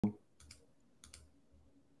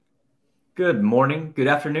Good morning, good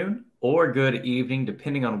afternoon, or good evening,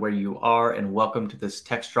 depending on where you are, and welcome to this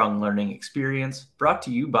Techstrong learning experience brought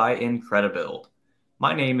to you by Incredibuild.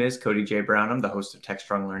 My name is Cody J. Brown. I'm the host of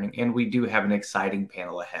Techstrong Learning, and we do have an exciting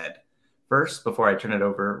panel ahead. First, before I turn it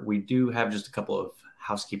over, we do have just a couple of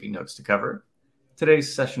housekeeping notes to cover.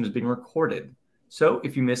 Today's session is being recorded, so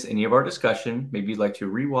if you miss any of our discussion, maybe you'd like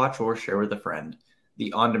to rewatch or share with a friend,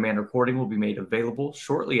 the on-demand recording will be made available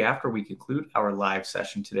shortly after we conclude our live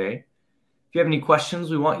session today. If you have any questions,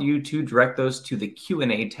 we want you to direct those to the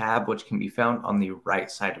Q&A tab, which can be found on the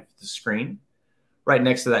right side of the screen. Right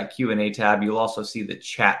next to that Q&A tab, you'll also see the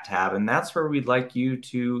chat tab, and that's where we'd like you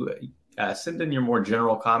to send in your more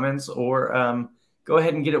general comments or go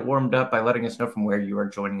ahead and get it warmed up by letting us know from where you are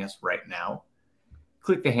joining us right now.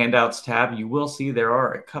 Click the handouts tab. You will see there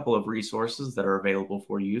are a couple of resources that are available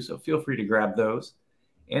for you, so feel free to grab those.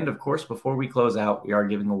 And of course, before we close out, we are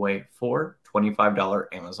giving away 4 $25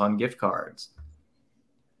 Amazon gift cards.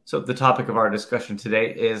 So the topic of our discussion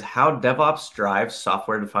today is how DevOps drives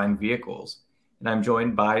software-defined vehicles. And I'm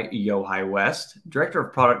joined by Yohai West, Director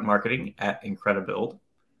of Product Marketing at Incredibuild,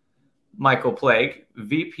 Michael Plague,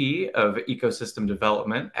 VP of Ecosystem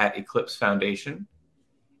Development at Eclipse Foundation,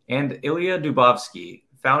 and Ilya Dubovsky,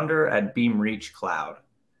 founder at BeamReach Cloud.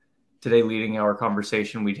 Today, leading our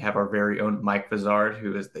conversation, we have our very own Mike Vizard,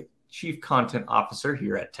 who is the Chief Content Officer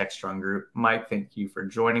here at Techstrong Group. Mike, thank you for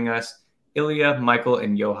joining us. Ilya, Michael,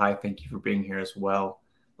 and Yohai, thank you for being here as well.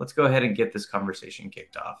 Let's go ahead and get this conversation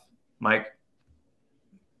kicked off. Mike?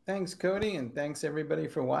 Thanks, Cody, and thanks everybody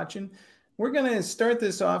for watching. We're going to start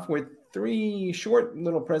this off with 3 short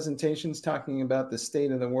little presentations talking about the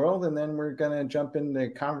state of the world, and then we're going to jump into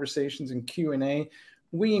conversations and Q&A.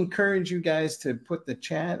 We encourage you guys to put the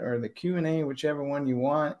chat or the Q&A, whichever one you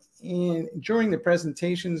want, in. During the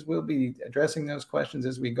presentations, we'll be addressing those questions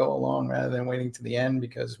as we go along rather than waiting to the end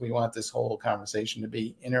because we want this whole conversation to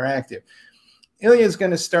be interactive. Ilya is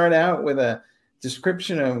going to start out with a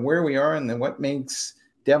description of where we are and what makes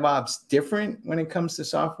DevOps different when it comes to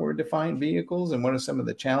software-defined vehicles and what are some of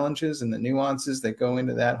the challenges and the nuances that go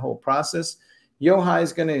into that whole process. Yohai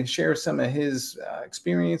is going to share some of his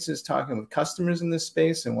experiences talking with customers in this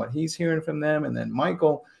space and what he's hearing from them. And then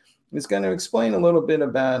Michael is going to explain a little bit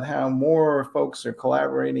about how more folks are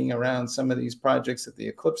collaborating around some of these projects that the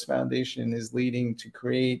Eclipse Foundation is leading to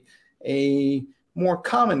create a more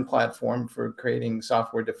common platform for creating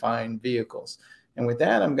software-defined vehicles. And with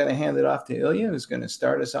that, I'm going to hand it off to Ilya, who's going to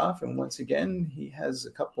start us off. And once again, he has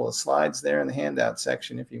a couple of slides there in the handout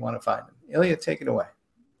section if you want to find them. Ilya, take it away.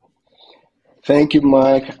 Thank you,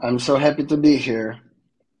 Mike. I'm so happy to be here.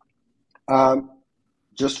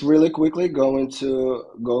 Just really quickly going to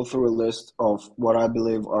go through a list of what I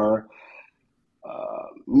believe are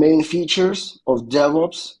main features of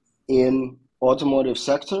DevOps in automotive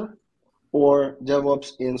sector or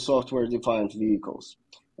DevOps in software-defined vehicles.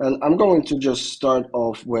 And I'm going to just start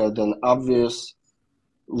off with an obvious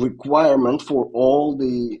requirement for all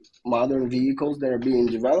the modern vehicles that are being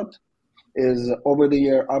developed is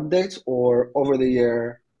over-the-air updates or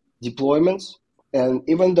over-the-air deployments. And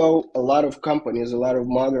even though a lot of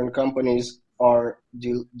modern companies are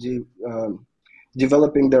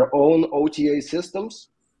developing their own OTA systems,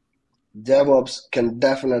 DevOps can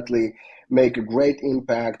definitely make a great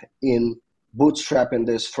impact in bootstrapping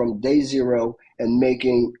this from day zero and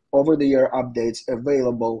making over-the-air updates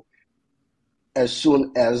available as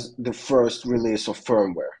soon as the first release of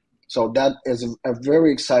firmware. So that is a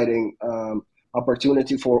very exciting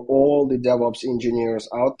opportunity for all the DevOps engineers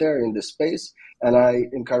out there in this space. And I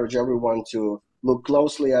encourage everyone to look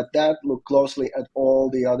closely at that, look closely at all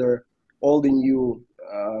the new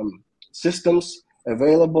systems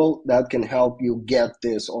available that can help you get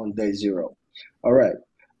this on day zero. All right.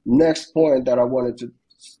 Next point that I wanted to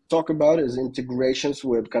talk about is integrations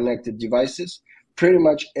with connected devices. Pretty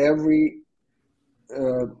much every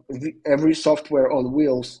software on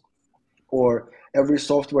wheels or every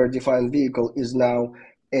software-defined vehicle is now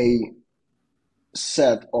a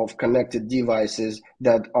set of connected devices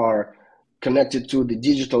that are connected to the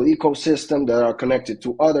digital ecosystem, that are connected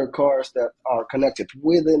to other cars, that are connected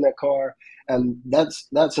within a car. And that's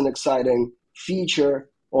an exciting feature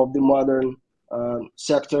of the modern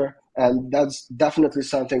sector. And that's definitely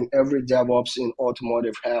something every DevOps in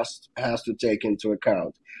automotive has to take into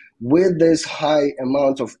account. With this high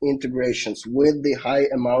amount of integrations, with the high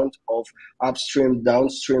amount of upstream,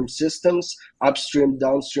 downstream systems, upstream,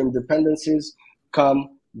 downstream dependencies,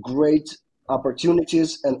 come great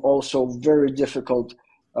opportunities and also very difficult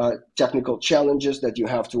technical challenges that you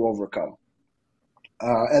have to overcome.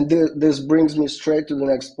 And this brings me straight to the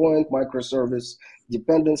next point, microservice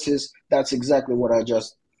dependencies. That's exactly what I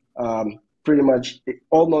just pretty much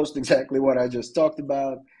almost exactly what I just talked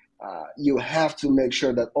about. You have to make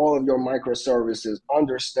sure that all of your microservices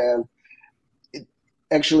understand.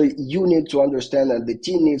 Actually, you need to understand, and the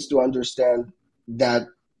team needs to understand that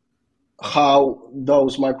how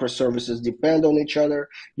those microservices depend on each other.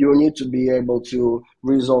 You need to be able to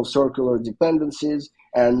resolve circular dependencies,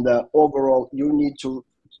 and overall, you need to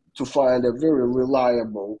find a very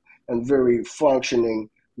reliable and very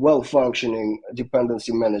well-functioning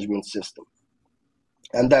dependency management system.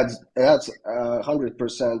 And that's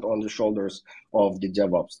 100% on the shoulders of the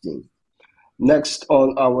DevOps team. Next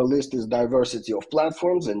on our list is diversity of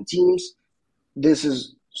platforms and teams. This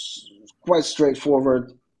is quite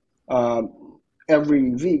straightforward.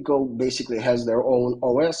 Every vehicle basically has their own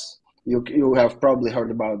OS. You have probably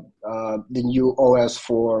heard about the new OS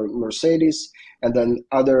for Mercedes, and then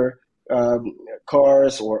other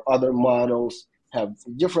cars or other models have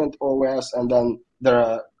different OS, and then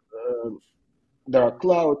there are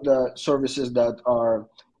cloud services that are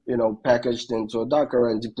packaged into a Docker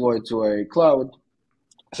and deployed to a cloud.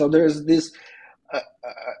 So there's this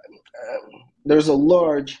there's a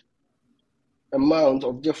large amount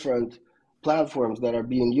of different platforms that are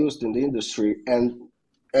being used in the industry, and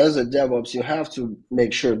as a DevOps you have to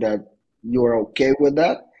make sure that you're okay with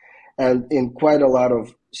that, and in quite a lot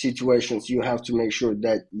of situations you have to make sure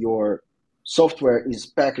that your software is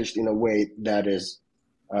packaged in a way that is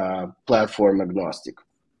platform agnostic.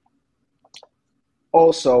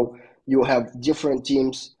 Also, you have different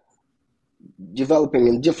teams developing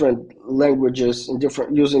in different languages,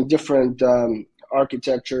 using different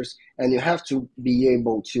architectures, and you have to be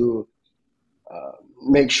able to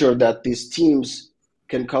make sure that these teams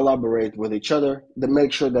can collaborate with each other, to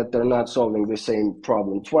make sure that they're not solving the same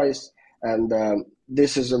problem twice. And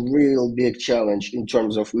this is a real big challenge in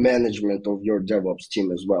terms of management of your DevOps team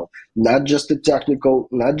as well. Not just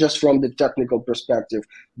from the technical perspective,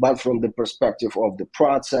 but from the perspective of the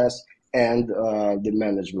process and the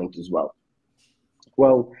management as well.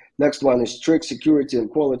 Well, next one is strict security and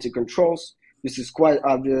quality controls. This is quite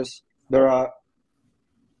obvious. There are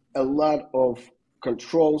a lot of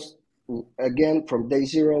controls, again, from day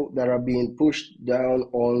zero that are being pushed down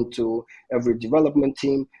onto every development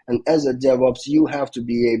team. And as a DevOps, you have to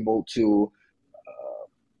be able to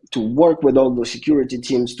work with all the security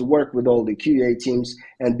teams, to work with all the QA teams,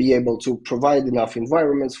 and be able to provide enough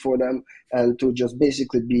environments for them, and to just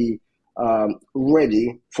basically be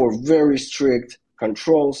ready for very strict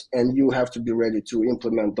controls. And you have to be ready to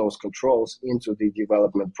implement those controls into the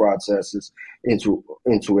development processes, into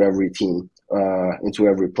every team, into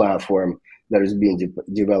every platform that is being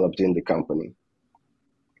developed in the company.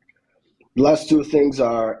 The last two things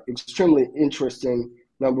are extremely interesting.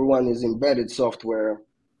 Number one is embedded software.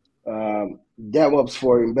 DevOps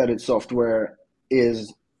for embedded software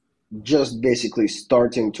is just basically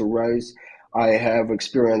starting to rise. I have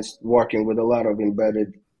experience working with a lot of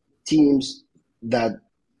embedded teams that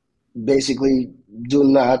basically do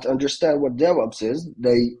not understand what DevOps is.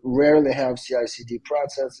 They rarely have CI/CD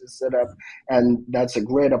processes set up, and that's a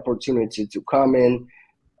great opportunity to come in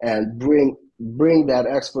and bring that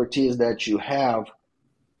expertise that you have,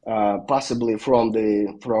 possibly from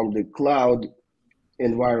the cloud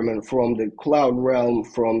environment, from the cloud realm,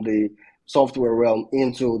 from the software realm,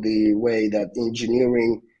 into the way that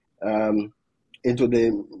engineering, into the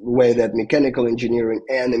way that mechanical engineering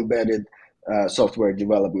and embedded software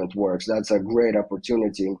development works. That's a great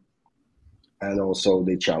opportunity, and also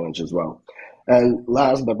the challenge as well. And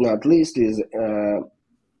last but not least is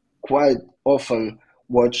quite often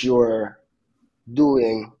what you're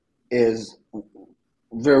doing is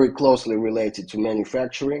very closely related to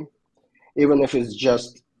manufacturing, even if it's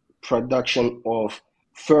just production of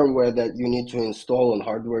firmware that you need to install on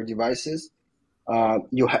hardware devices.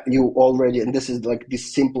 You already, and this is like the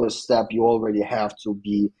simplest step, you already have to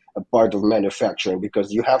be a part of manufacturing,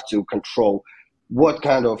 because you have to control what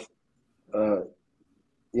kind of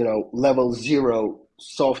level 0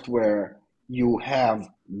 software you have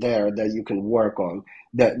there that you can work on,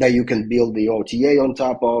 that you can build the OTA on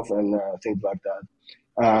top of, and things like that.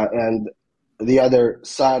 And the other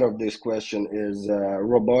side of this question is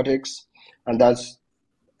robotics, and that's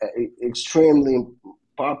extremely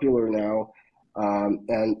popular now,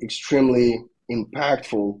 and extremely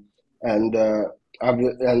impactful. And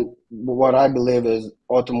what I believe is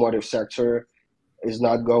automotive sector is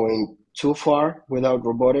not going too far without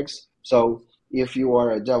robotics. So if you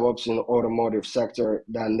are a DevOps in the automotive sector,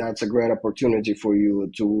 then that's a great opportunity for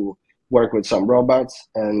you to work with some robots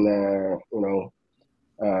and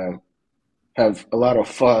have a lot of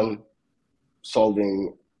fun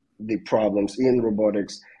solving the problems in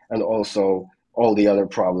robotics, and also all the other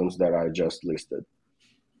problems that I just listed.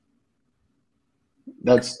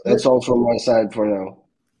 That's all from my side for now.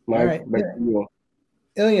 Mike, all right. back to you.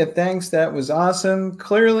 Ilya, thanks. That was awesome.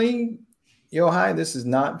 Clearly, Yohai, this is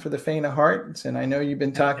not for the faint of heart. And I know you've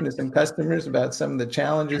been talking to some customers about some of the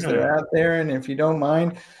challenges that are out there. And if you don't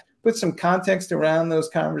mind, put some context around those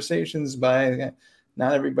conversations. By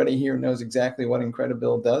not everybody here knows exactly what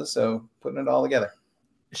Incredibuild does. So putting it all together.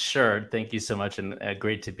 Sure. Thank you so much. And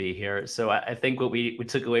great to be here. So I think what we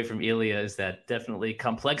took away from Ilya is that definitely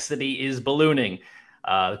complexity is ballooning.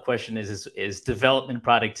 The question is development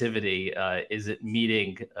productivity, is it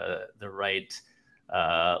meeting the right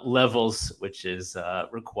levels, which is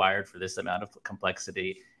required for this amount of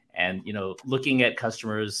complexity? And, looking at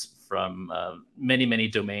customers from many, many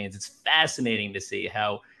domains, it's fascinating to see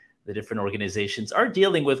how the different organizations are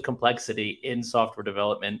dealing with complexity in software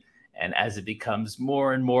development. And as it becomes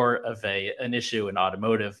more and more of an issue in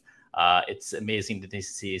automotive, it's amazing to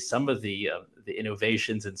see some of the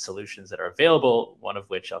innovations and solutions that are available, one of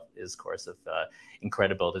which is, of course, of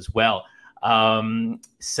Incredibuild as well.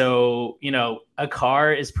 So, a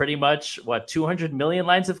car is pretty much, 200 million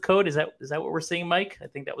lines of code? Is that what we're seeing, Mike? I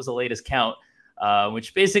think that was the latest count,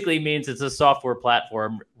 which basically means it's a software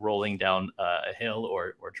platform rolling down a hill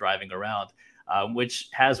or driving around. Which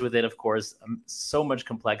has with it, of course, so much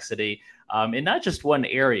complexity in not just one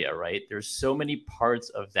area, right? There's so many parts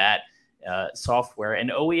of that software,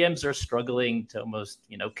 and OEMs are struggling to almost,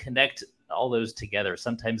 connect all those together,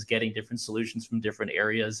 sometimes getting different solutions from different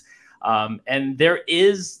areas. And there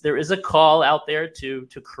is a call out there to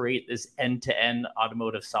create this end-to-end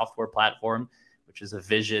automotive software platform, which is a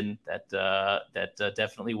vision that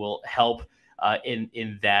definitely will help in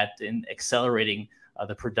accelerating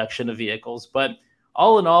the production of vehicles. But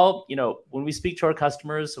all in all, when we speak to our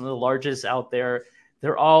customers, some of the largest out there,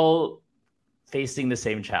 they're all facing the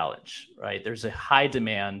same challenge, right? There's a high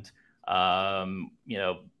demand,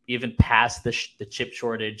 even past the chip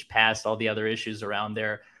shortage, past all the other issues around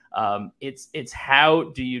there. It's how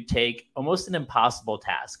do you take almost an impossible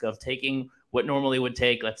task of taking what normally would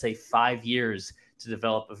take, let's say, 5 years to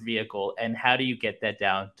develop a vehicle, and how do you get that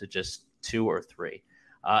down to just 2 or 3?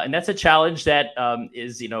 And that's a challenge that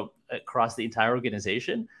is, across the entire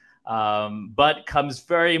organization, but comes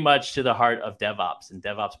very much to the heart of DevOps and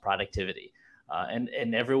DevOps productivity.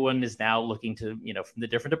 And everyone is now looking to, from the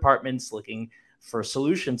different departments, looking for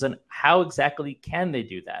solutions and how exactly can they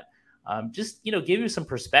do that? Just, give you some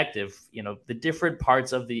perspective, the different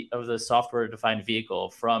parts of the software-defined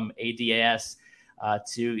vehicle, from ADAS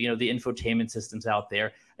to, the infotainment systems out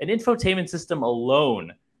there. An infotainment system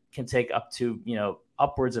alone can take up to,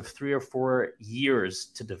 upwards of 3 or 4 years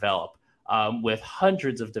to develop, with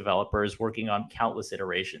hundreds of developers working on countless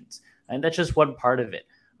iterations. And that's just one part of it.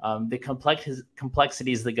 The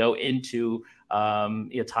complexities that go into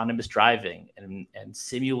autonomous driving and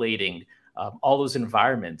simulating all those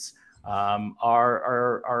environments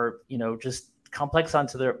are just complex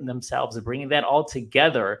onto themselves. And bringing that all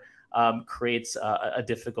together creates a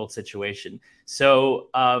difficult situation. So,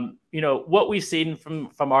 what we've seen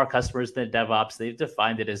from our customers in DevOps, they've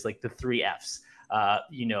defined it as like the 3 Fs.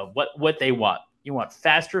 What they want. You want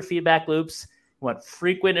faster feedback loops, you want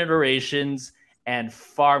frequent iterations, and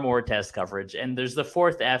far more test coverage. And there's the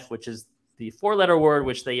 4th F, which is the 4-letter word,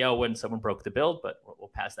 which they yell when someone broke the build, but we'll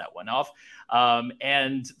pass that one off.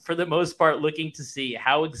 And for the most part, looking to see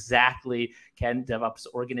how exactly can DevOps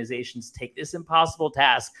organizations take this impossible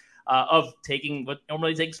task of taking what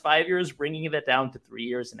normally takes 5 years, bringing that down to 3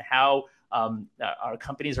 years, and how our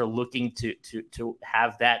companies are looking to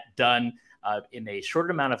have that done in a short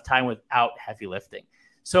amount of time without heavy lifting.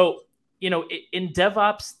 So, in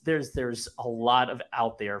DevOps, there's a lot of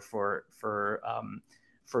out there for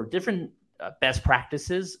different best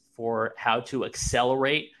practices for how to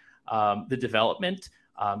accelerate the development.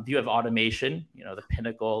 You have automation, the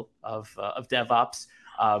pinnacle of DevOps.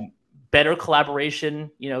 Better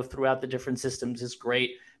collaboration, throughout the different systems is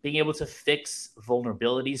great. Being able to fix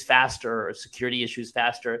vulnerabilities faster or security issues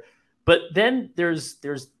faster. But then there's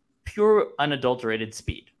pure unadulterated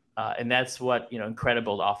speed. And that's what,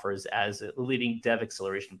 Incredibuild offers as a leading dev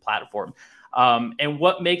acceleration platform. And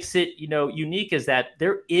what makes it, unique is that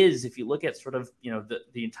there is, if you look at sort of,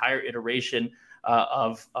 the entire iteration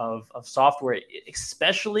of software,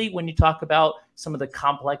 especially when you talk about some of the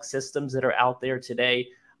complex systems that are out there today,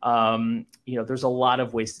 there's a lot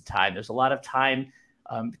of wasted time. There's a lot of time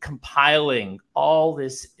compiling all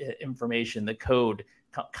this information, the code,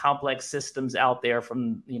 complex systems out there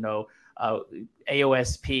from,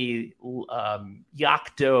 AOSP,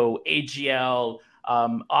 Yocto, AGL,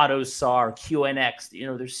 AutoSAR, QNX. You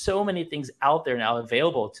know, there's so many things out there now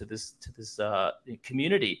available to this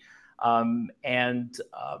community.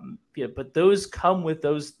 Yeah, but those come with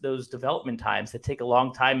those development times that take a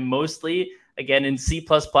long time, mostly again in C++,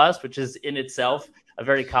 which is in itself a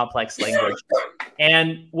very complex language.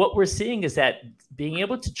 And what we're seeing is that being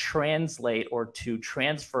able to translate or to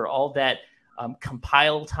transfer all that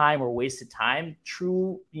compile time or wasted time,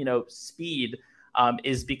 true, speed,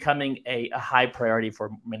 is becoming a high priority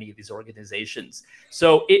for many of these organizations.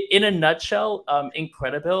 So in a nutshell,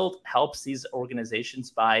 Incredibuild helps these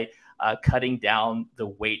organizations by cutting down the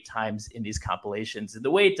wait times in these compilations. And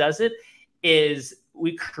the way it does it is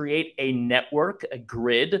we create a network, a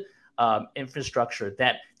grid infrastructure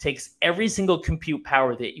that takes every single compute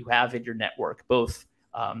power that you have in your network, both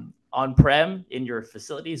on-prem in your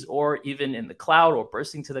facilities or even in the cloud or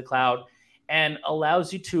bursting to the cloud, and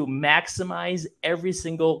allows you to maximize every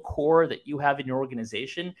single core that you have in your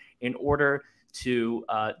organization in order to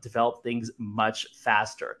develop things much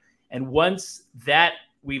faster. And once that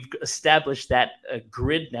we've established that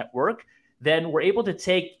grid network, then we're able to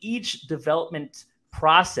take each development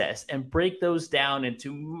process and break those down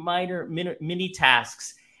into minor mini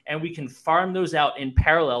tasks, and we can farm those out in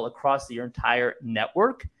parallel across the entire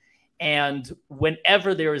network. And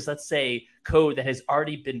whenever there is, let's say, code that has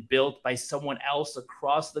already been built by someone else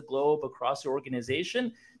across the globe, across the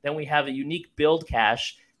organization, then we have a unique build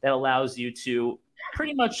cache that allows you to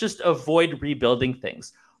pretty much just avoid rebuilding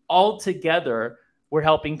things. Altogether, we're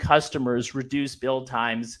helping customers reduce build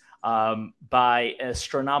times by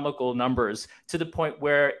astronomical numbers, to the point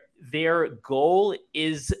where their goal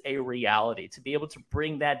is a reality. To be able to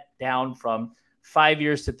bring that down from 5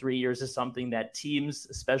 years to 3 years is something that teams,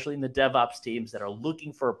 especially in the DevOps teams that are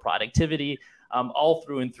looking for productivity all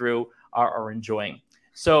through and through, are enjoying.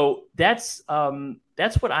 So that's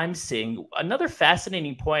what I'm seeing. Another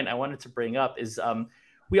fascinating point I wanted to bring up is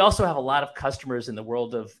we also have a lot of customers in the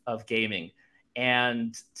world of gaming,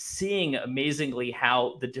 and seeing amazingly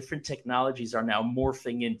how the different technologies are now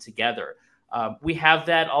morphing in together. We have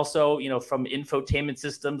that also, from infotainment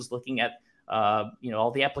systems, looking at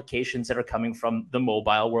all the applications that are coming from the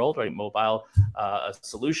mobile world, right? Mobile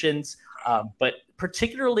solutions, but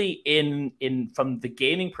particularly from the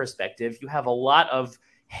gaming perspective, you have a lot of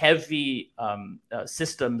heavy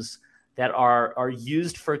systems that are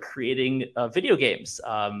used for creating video games.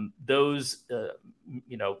 Those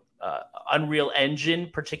Unreal Engine,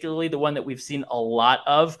 particularly the one that we've seen a lot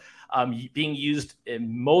of being used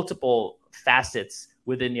in multiple facets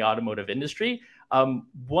within the automotive industry.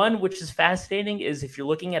 One which is fascinating is if you're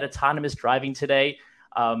looking at autonomous driving today,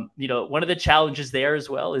 one of the challenges there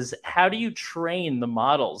as well is how do you train the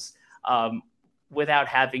models without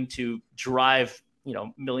having to drive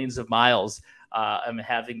millions of miles, and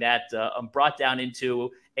having that brought down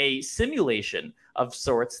into a simulation of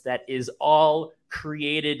sorts that is all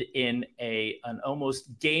created in an almost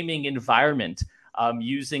gaming environment,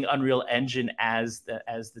 using Unreal Engine as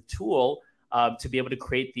the tool to be able to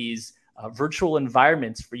create these virtual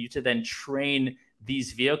environments for you to then train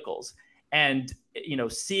these vehicles. And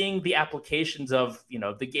seeing the applications of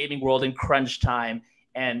the gaming world in crunch time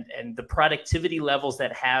and the productivity levels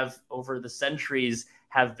that have over the centuries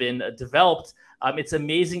have been developed, it's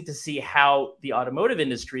amazing to see how the automotive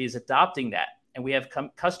industry is adopting that. And we have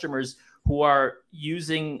customers who are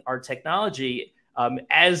using our technology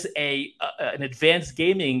as an advanced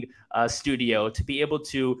gaming studio to be able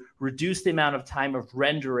to reduce the amount of time of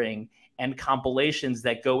rendering and compilations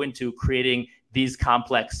that go into creating these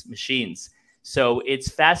complex machines. So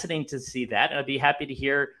it's fascinating to see that. And I'd be happy to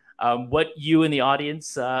hear what you in the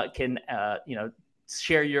audience can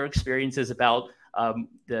share your experiences about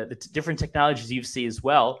the different technologies you see as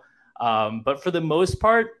well. But for the most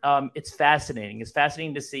part, it's fascinating. It's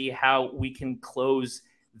fascinating to see how we can close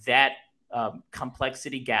that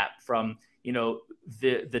complexity gap from,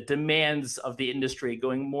 the demands of the industry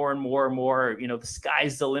going more and more and more, the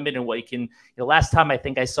sky's the limit and what you can, last time I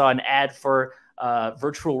think I saw an ad for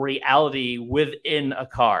virtual reality within a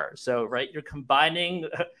car. So, right, you're combining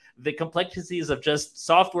the complexities of just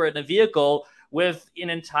software in a vehicle with an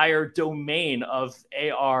entire domain of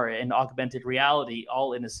AR and augmented reality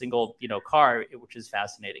all in a single, car, which is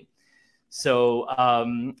fascinating. So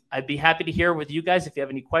I'd be happy to hear with you guys if you have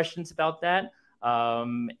any questions about that,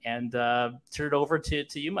 and turn it over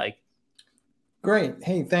to you, Mike. Great.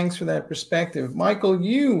 Hey, thanks for that perspective. Michael,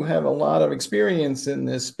 you have a lot of experience in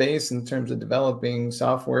this space in terms of developing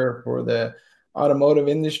software for the automotive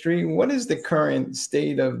industry. What is the current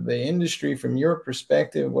state of the industry from your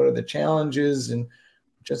perspective? What are the challenges? And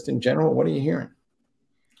just in general, what are you hearing?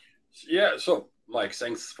 Yeah, so Mike,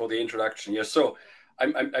 thanks for the introduction. Yeah, so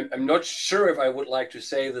I'm not sure if I would like to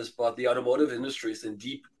say this, but the automotive industry is in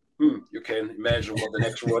deep. You can imagine what the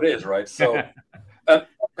next word is, right? So,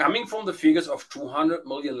 coming from the figures of 200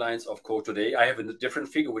 million lines of code today, I have a different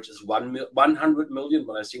figure, which is 100 million,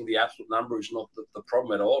 but I think the absolute number is not the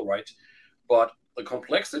problem at all, right? But the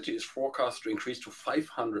complexity is forecast to increase to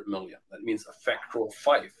 500 million. That means a factor of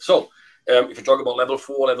 5. So, if you talk about level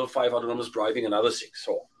 4, level 5 autonomous driving and other things,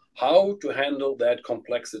 so how to handle that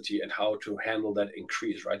complexity and how to handle that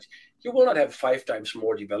increase, right? You will not have 5 times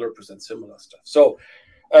more developers and similar stuff. So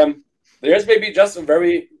there's maybe just a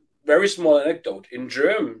very, very small anecdote. In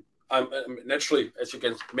German, I'm naturally, as you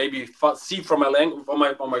can maybe see from my language,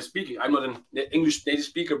 from my speaking, I'm not an English native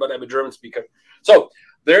speaker, but I'm a German speaker. So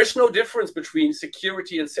there's no difference between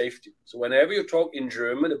security and safety. So whenever you talk in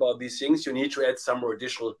German about these things, you need to add some more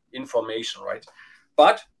additional information, right?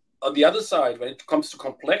 But on the other side, when it comes to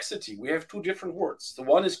complexity, we have 2 different words. The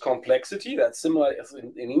one is complexity, that's similar as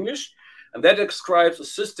in English, and that describes a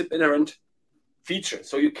system inherent feature.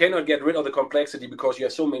 So you cannot get rid of the complexity because you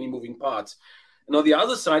have so many moving parts. And on the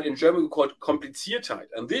other side, in German, we call it Kompliziertheit.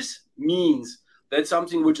 And this means that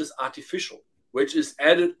something which is artificial, which is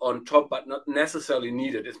added on top, but not necessarily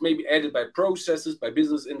needed. It's maybe added by processes, by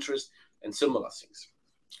business interests, and similar things.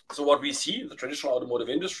 So what we see in the traditional automotive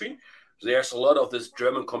industry, there's a lot of this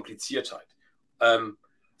German Kompliziertheit. I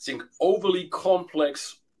think overly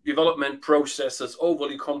complex development processes,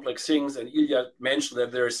 overly complex things. And Ilya mentioned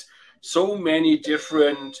that there's so many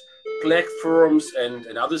different platforms and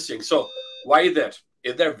other things. So why that?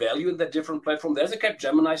 Is there value in that different platform? There's a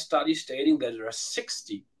Capgemini study stating that there are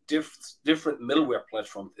 60 different middleware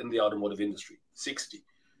platforms in the automotive industry. 60.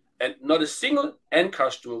 And not a single end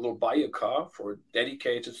customer will buy a car for a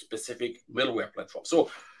dedicated specific middleware platform. So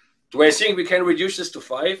do I think we can reduce this to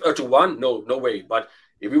 5 or to 1? No, no way. But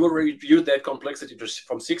if we will reduce that complexity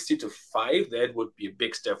from 60 to 5, that would be a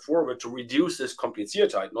big step forward to reduce this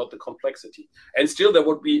Kompliziertheit, not the complexity. And still, there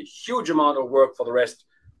would be a huge amount of work for the rest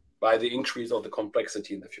by the increase of the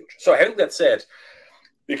complexity in the future. So having that said,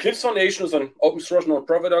 the Eclipse Foundation is an open source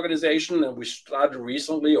non-profit organization, and we started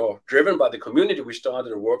recently, or driven by the community, we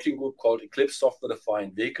started a working group called Eclipse Software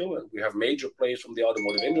Defined Vehicle, and we have major players from the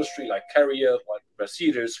automotive industry like Carrier, like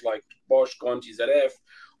Mercedes, like Bosch, Conti, ZF.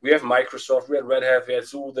 We have Microsoft, we have Red Hat, we have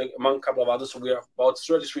Zoom, among a couple of others. So we have about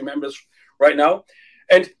 33 members right now.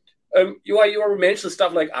 And you already mentioned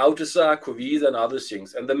stuff like Autosar, Covisa, and other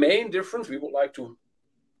things. And the main difference we would like to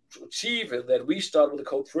achieve is that we start with a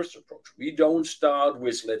code first approach. We don't start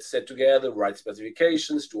with let's set together, write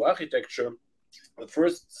specifications, do architecture. The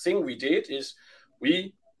first thing we did is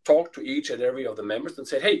we talked to each and every of the members and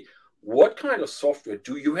said, hey, what kind of software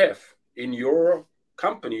do you have in your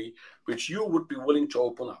company which you would be willing to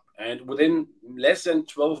open up? And within less than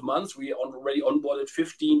 12 months, we already onboarded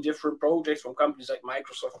 15 different projects from companies like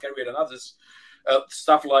Microsoft, Carrier, and others.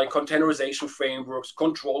 Stuff like containerization frameworks,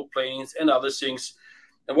 control planes, and other things.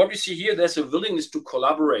 And what we see here, there's a willingness to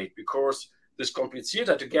collaborate because this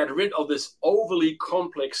Kompliziertheit, to get rid of this overly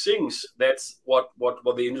complex things, that's what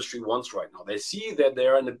the industry wants right now. They see that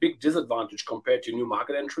they're in a big disadvantage compared to new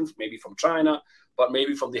market entrants, maybe from China, but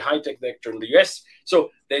maybe from the high-tech sector in the US.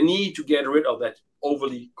 So they need to get rid of that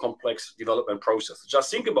overly complex development process.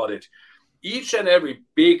 Just think about it. Each and every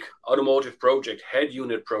big automotive project, head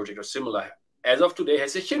unit project or similar, as of today,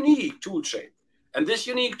 has a unique tool chain. And this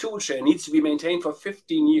unique tool chain needs to be maintained for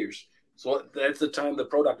 15 years. So that's the time the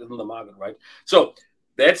product is in the market, right? So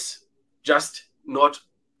that's just not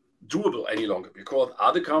doable any longer because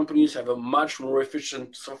other companies have a much more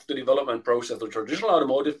efficient software development process. The traditional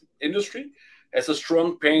automotive industry has a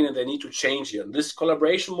strong pain and they need to change here. And this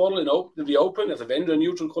collaboration model in the open as a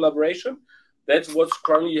vendor-neutral collaboration, that's what's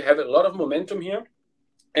currently you have a lot of momentum here.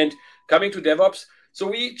 And coming to DevOps, so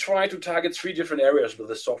we try to target 3 different areas with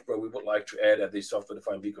the software we would like to add at the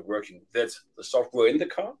software-defined vehicle working. That's the software in the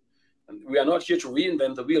car. And we are not here to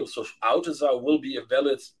reinvent the wheel. So Autosar will be a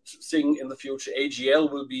valid thing in the future. AGL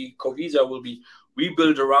will be, Covisa will be. We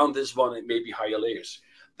build around this one and maybe higher layers.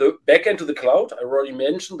 The backend to the cloud, I already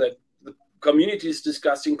mentioned that the community is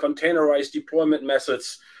discussing containerized deployment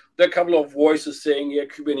methods. There are a couple of voices saying, yeah,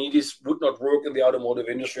 Kubernetes would not work in the automotive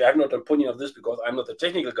industry. I have not an opinion of this because I'm not the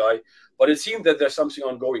technical guy, but it seems that there's something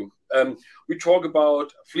ongoing. We talk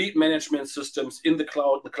about fleet management systems in the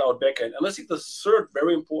cloud backend. And I think the third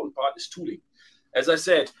very important part is tooling. As I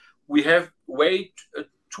said, we have way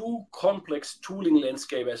too complex tooling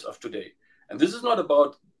landscape as of today. And this is not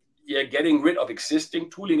about getting rid of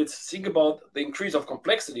existing tooling. It's think about the increase of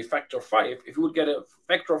complexity, factor 5. If you would get a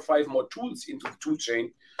factor of 5 more tools into the tool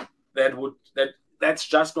chain, that's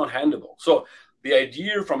just not handleable. So the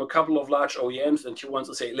idea from a couple of large OEMs and tier ones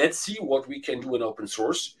to say, let's see what we can do in open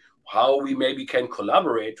source, how we maybe can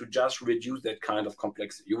collaborate to just reduce that kind of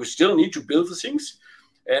complexity. You will still need to build the things.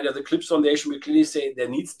 And at the CLIPS Foundation, we clearly say there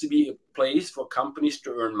needs to be a place for companies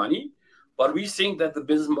to earn money. But we think that the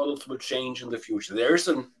business models will change in the future. There is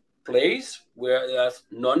a place where there's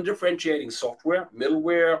non-differentiating software,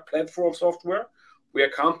 middleware, platform software, where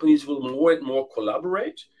companies will more and more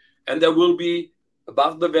collaborate. And there will be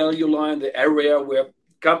above the value line, the area where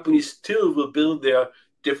companies still will build their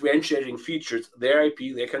differentiating features, their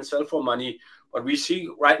IP, they can sell for money. But we see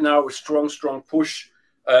right now a strong push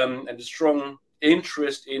and a strong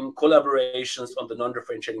interest in collaborations on the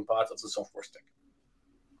non-differentiating parts of the software stack.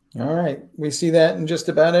 All right. We see that in just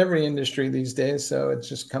about every industry these days. So it's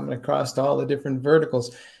just coming across all the different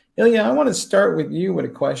verticals. Ilya, I want to start with you with a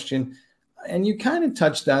question. And you kind of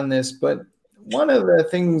touched on this, but one of the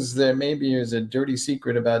things that maybe is a dirty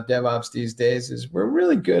secret about DevOps these days is we're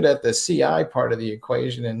really good at the CI part of the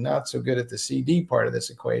equation and not so good at the CD part of this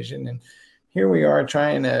equation. And here we are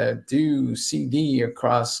trying to do CD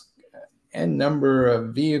across n number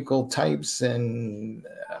of vehicle types, and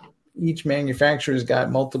each manufacturer's got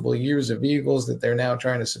multiple years of vehicles that they're now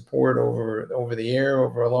trying to support over the air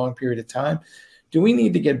over a long period of time. Do we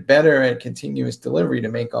need to get better at continuous delivery to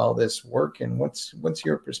make all this work? And what's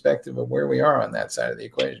your perspective of where we are on that side of the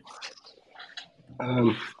equation?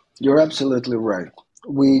 You're absolutely right.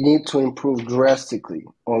 We need to improve drastically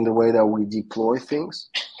on the way that we deploy things.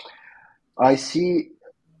 I see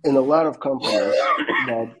in a lot of companies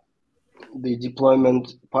that the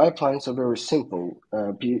deployment pipelines are very simple.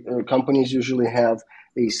 Companies usually have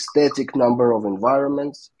a static number of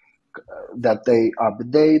environments that they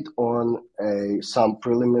update on some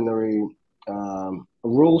preliminary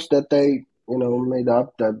rules that they made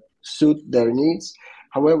up that suit their needs.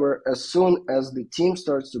 However, as soon as the team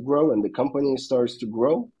starts to grow and the company starts to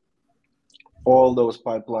grow, all those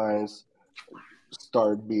pipelines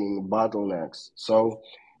start being bottlenecks. So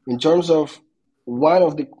in terms of one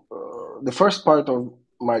of the first part of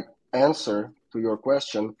my answer to your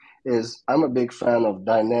question is I'm a big fan of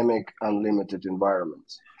dynamic unlimited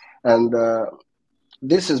environments. And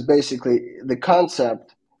this is basically the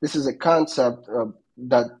concept. This is a concept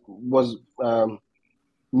that was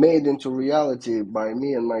made into reality by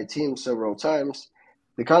me and my team several times.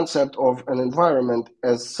 The concept of an environment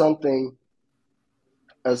as something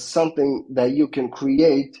that you can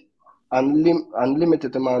create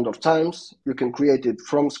unlimited amount of times. You can create it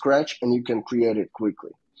from scratch and you can create it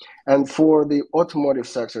quickly. And for the automotive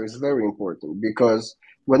sector, it's very important because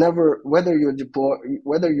whether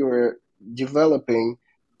you're developing,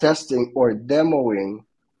 testing, or demoing,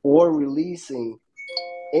 or releasing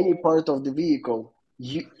any part of the vehicle,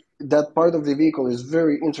 that part of the vehicle is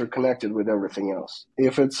very interconnected with everything else.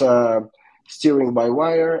 If it's steering by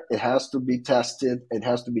wire, it has to be tested, it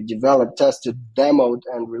has to be developed, tested, demoed,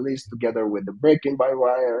 and released together with the braking by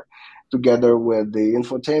wire, together with the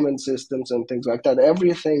infotainment systems and things like that.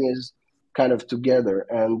 Everything is kind of together,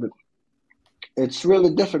 and it's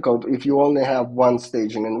really difficult if you only have one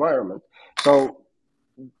staging environment. So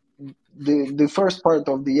the first part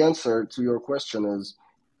of the answer to your question is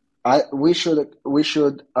we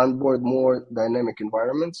should onboard more dynamic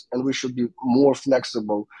environments, and we should be more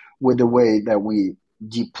flexible with the way that we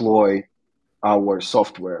deploy our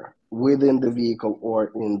software within the vehicle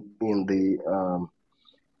or in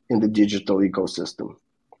the digital ecosystem.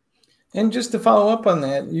 And just to follow up on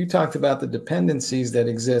that, you talked about the dependencies that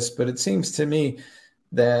exist, but it seems to me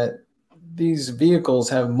that these vehicles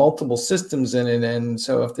have multiple systems in it. And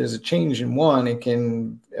so if there's a change in one, it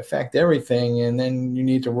can affect everything. And then you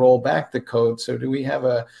need to roll back the code. So do we have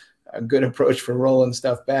a good approach for rolling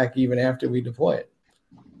stuff back even after we deploy it?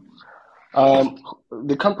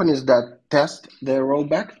 The companies that test their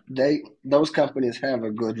rollback, those companies have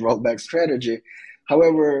a good rollback strategy.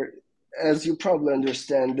 However, as you probably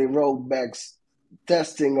understand, the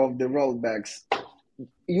testing of the rollbacks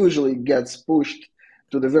usually gets pushed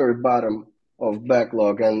to the very bottom of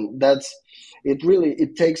backlog, and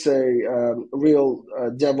it takes a real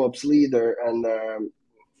DevOps leader and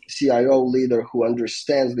CIO leader who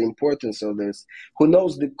understands the importance of this, who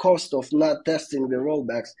knows the cost of not testing the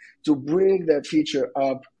rollbacks, to bring that feature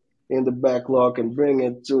up in the backlog and bring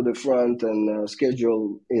it to the front and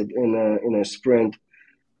schedule it in a sprint.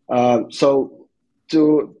 About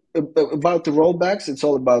the rollbacks, it's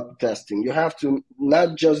all about testing. You have to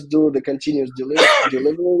not just do the continuous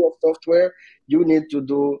delivery of software. You need to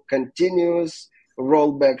do continuous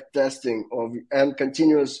rollback testing and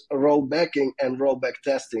continuous rollbacking and rollback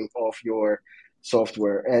testing of your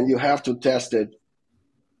software. And you have to test it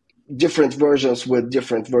different versions with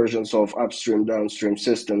different versions of upstream, downstream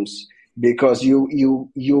systems, because you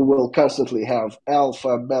will constantly have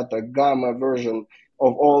alpha, beta, gamma version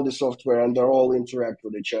of all the software, and they're all interact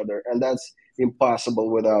with each other. And that's impossible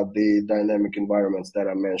without the dynamic environments that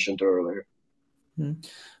I mentioned earlier.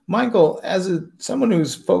 Michael, as someone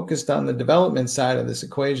who's focused on the development side of this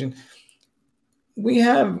equation, we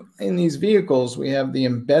have in these vehicles, we have the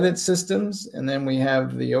embedded systems, and then we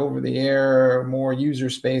have the over-the-air, more user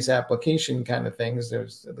space application kind of things.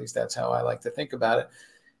 At least that's how I like to think about it.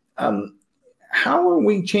 How are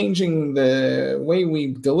we changing the way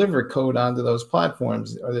we deliver code onto those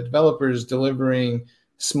platforms? Are the developers delivering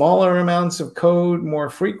smaller amounts of code more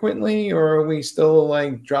frequently, or are we still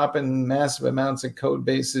like dropping massive amounts of code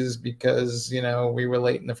bases because, you know, we were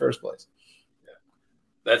late in the first place?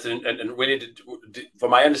 That's and really,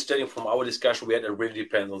 from my understanding from our discussion, it really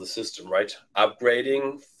depends on the system, right?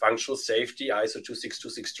 Upgrading functional safety, ISO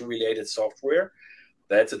 26262 related software,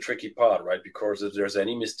 that's a tricky part, right? Because if there's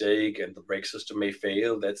any mistake and the brake system may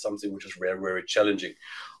fail, that's something which is very, very challenging.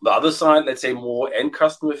 On the other side, let's say more end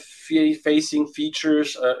customer facing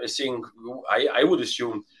features, I would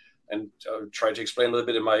assume, and try to explain a little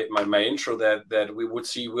bit in my intro, that we would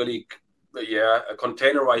see really a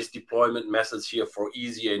containerized deployment methods here for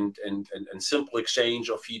easy and simple exchange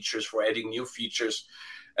of features, for adding new features.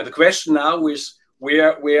 And the question now is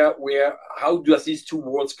how does these two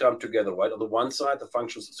worlds come together, right? On the one side, the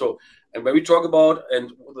functions. So, and when we talk about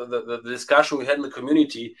and the discussion we had in the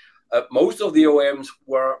community, most of the OEMs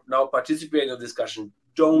were now participating in the discussion,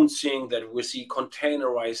 don't think that we see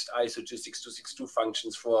containerized ISO 26262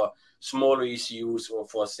 functions for smaller ECUs or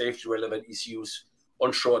for safety relevant ECUs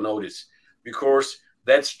on short notice, because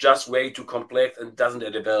that's just way too complex and doesn't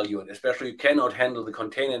add a value. And especially you cannot handle the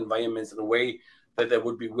container environments in a way that they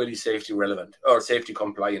would be really safety relevant or safety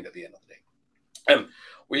compliant at the end of the day.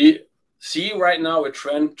 We see right now a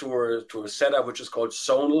trend to a setup which is called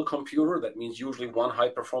zonal computer. That means usually one high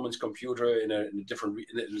performance computer in a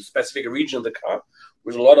specific region of the car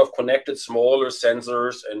with a lot of connected smaller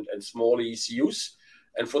sensors and small ECUs.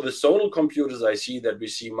 And for the zonal computers, I see that we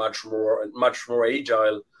see much more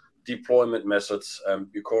agile deployment methods,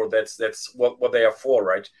 because that's what they are for,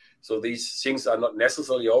 right? So these things are not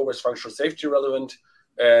necessarily always functional safety relevant,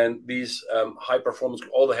 and these high performance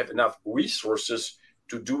all have enough resources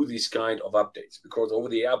to do these kind of updates, because over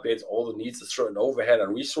the air updates all it needs is certain overhead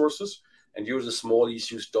and resources, and usually small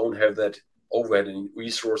issues don't have that overhead and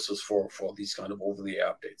resources for these kind of over the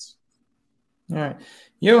air updates. All right,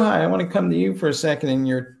 Yohai, I want to come to you for a second. In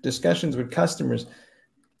your discussions with customers,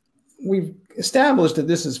 we've established that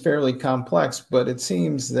this is fairly complex, but it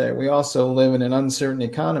seems that we also live in an uncertain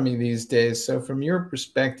economy these days. So from your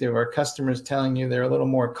perspective, are customers telling you they're a little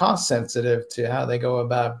more cost sensitive to how they go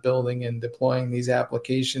about building and deploying these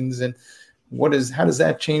applications? And how does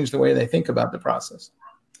that change the way they think about the process?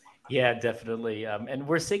 Yeah, definitely. And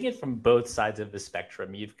we're seeing it from both sides of the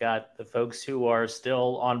spectrum. You've got the folks who are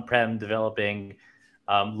still on-prem developing,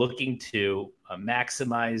 looking to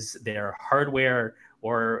maximize their hardware,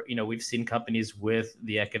 or, you know, we've seen companies with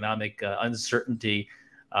the economic uncertainty,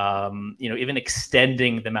 even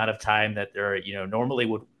extending the amount of time that they're, normally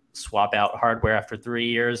would swap out hardware after 3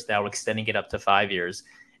 years, now extending it up to 5 years,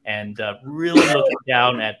 and really looking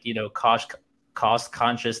down at, cost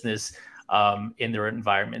consciousness in their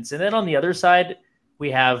environments. And then on the other side, we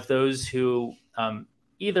have those who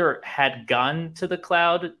either had gone to the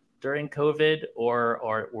cloud during COVID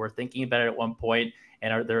or were thinking about it at one point,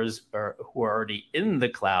 and who are already in the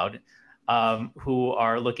cloud, who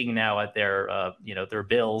are looking now at their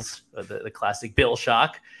bills, the classic bill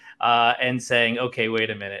shock, and saying, okay, wait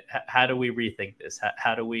a minute, how do we rethink this?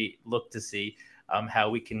 How do we look to see how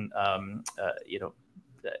we can,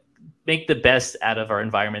 make the best out of our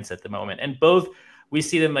environments at the moment? And we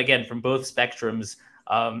see them again from both spectrums.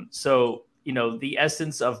 So, the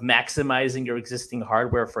essence of maximizing your existing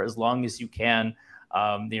hardware for as long as you can,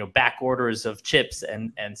 back orders of chips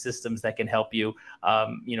and systems that can help you,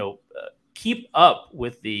 keep up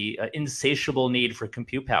with the insatiable need for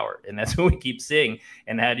compute power. And that's what we keep seeing.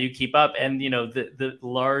 And how do you keep up? And, the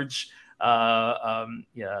large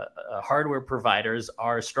hardware providers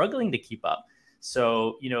are struggling to keep up.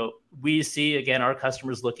 So, we see, again, our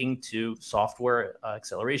customers looking to software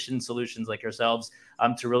acceleration solutions like yourselves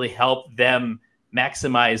to really help them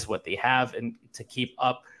maximize what they have and to keep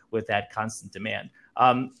up with that constant demand.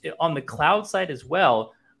 On the cloud side as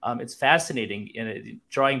well, it's fascinating,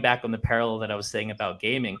 drawing back on the parallel that I was saying about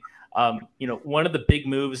gaming. One of the big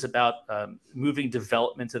moves about moving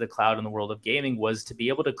development to the cloud in the world of gaming was to be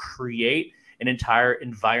able to create an entire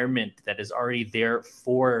environment that is already there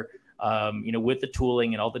for with the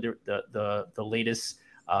tooling and all the latest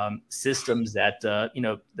systems that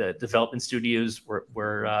the development studios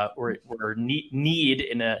need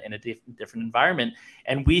in a different environment,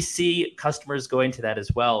 and we see customers going to that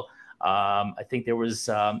as well. I think there was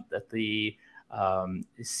at the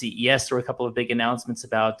CES, there were a couple of big announcements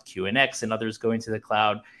about QNX and others going to the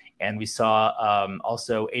cloud, and we saw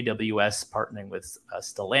also AWS partnering with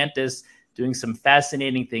Stellantis, doing some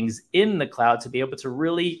fascinating things in the cloud to be able to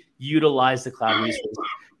really utilize the cloud resource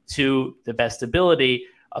to the best ability.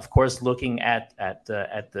 Of course, looking at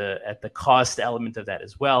the cost element of that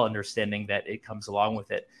as well, understanding that it comes along with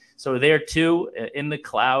it. So there too, in the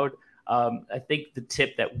cloud, I think the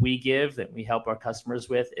tip that we give, that we help our customers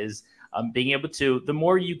with, is being able to, the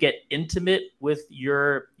more you get intimate with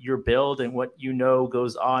your build and what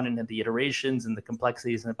goes on and the iterations and the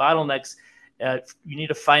complexities and the bottlenecks, you need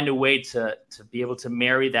to find a way to be able to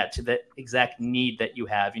marry that to the exact need that you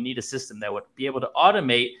have. You need a system that would be able to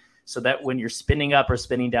automate, so that when you're spinning up or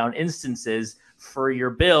spinning down instances for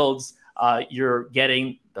your builds, you're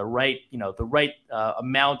getting the right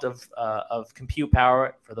amount of compute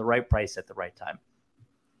power for the right price at the right time.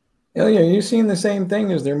 Ilya, are you seeing the same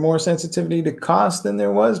thing? Is there more sensitivity to cost than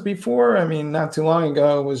there was before? I mean, not too long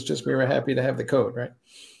ago, it was just we were happy to have the code, right?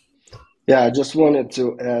 Yeah, I just wanted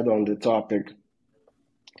to add on the topic.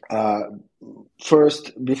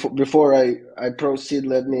 First, before I proceed,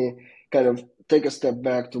 let me kind of take a step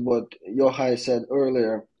back to what Yohai said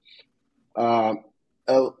earlier.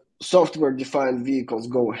 Software-defined vehicles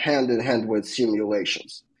go hand in hand with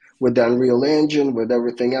simulations, with the Unreal Engine, with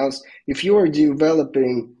everything else. If you are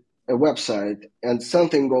developing a website and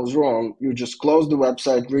something goes wrong, you just close the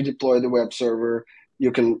website, redeploy the web server,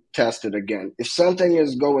 you can test it again. If something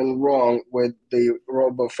is going wrong with the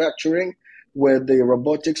robofacturing, with the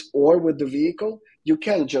robotics, or with the vehicle, you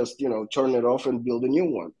can't just turn it off and build a new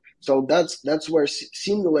one. So that's where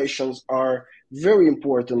simulations are very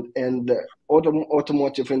important, and the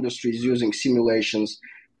automotive industry is using simulations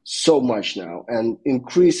so much now, and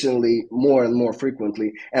increasingly more and more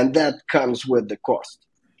frequently, and that comes with the cost,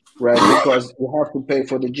 right? Because you have to pay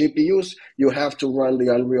for the GPUs, you have to run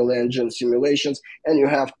the Unreal Engine simulations, and you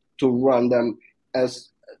have to run them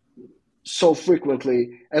as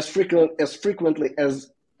frequently as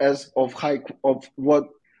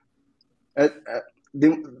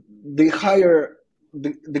the higher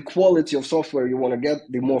the quality of software you want to get,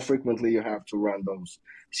 the more frequently you have to run those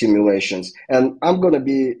simulations. And I'm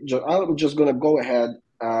just gonna go ahead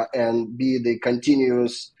and be the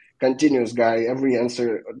continuous guy. Every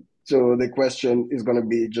answer to the question is gonna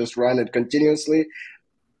be just run it continuously.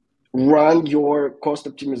 Run your cost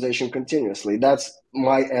optimization continuously. That's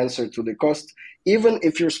my answer to the cost. Even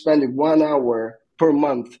if you're spending 1 hour per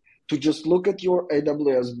month to just look at your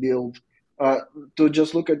AWS build, to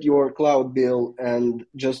just look at your cloud bill and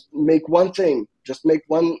just make one thing, just make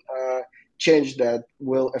one change that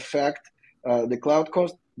will affect the cloud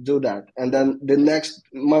cost, do that. And then the next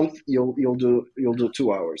month you'll do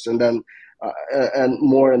 2 hours, and then and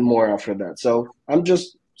more after that. So I'm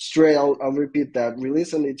just straight, I'll repeat that.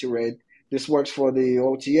 Release and iterate. This works for the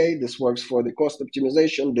OTA, this works for the cost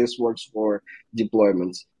optimization, this works for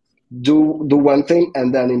deployments. Do one thing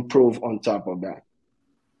and then improve on top of that.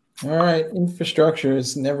 All right, infrastructure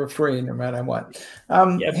is never free, no matter what.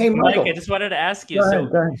 Hey, Michael, Mike, I just wanted to ask you. Go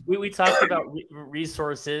ahead. We talked about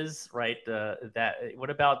resources, right? What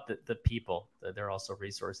about the people? They're also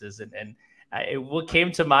resources, and what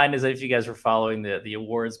came to mind is, if you guys were following the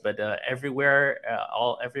awards, but everywhere,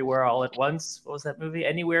 all at once. What was that movie?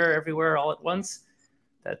 Anywhere, everywhere, all at once.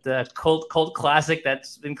 That cult classic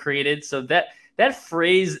that's been created. So that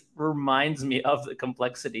phrase reminds me of the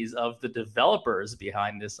complexities of the developers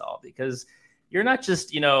behind this all, because you're not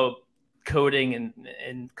just, coding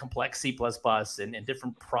in complex C++ and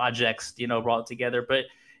different projects, brought together, but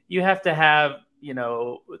you have to have,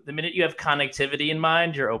 the minute you have connectivity in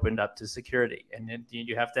mind, you're opened up to security, and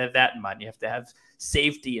you have to have that in mind. You have to have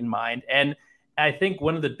safety in mind. And I think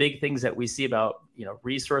one of the big things that we see about,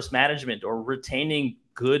 resource management or retaining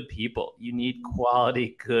good people, you need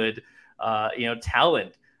quality, good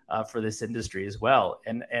talent for this industry as well.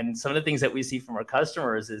 And some of the things that we see from our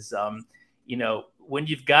customers is, when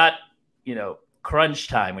you've got, crunch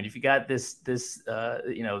time, when you've got this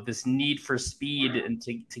need for speed and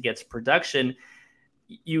to get to production,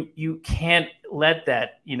 you can't let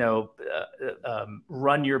that,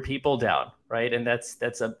 run your people down, right? And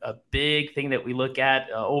that's a big thing that we look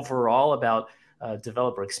at overall about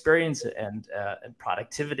developer experience and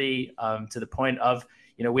productivity, to the point of,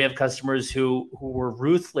 we have customers who were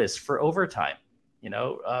ruthless for overtime,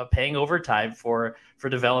 paying overtime for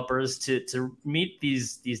developers to meet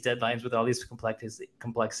these deadlines with all these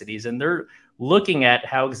complexities. And they're looking at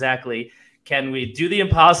how exactly can we do the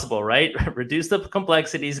impossible, right? Reduce the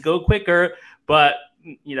complexities, go quicker, but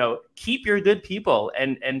keep your good people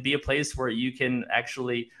and be a place where you can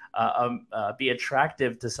actually be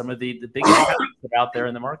attractive to some of the big that are out there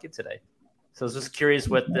in the market today. So I was just curious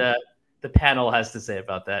what the panel has to say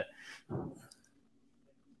about that.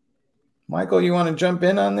 Michael, you want to jump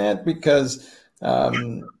in on that? Because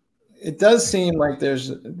it does seem like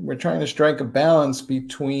we're trying to strike a balance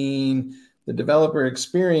between the developer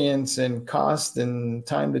experience and cost and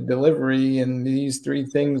time to delivery. And these three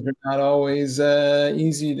things are not always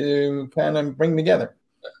easy to kind of bring together.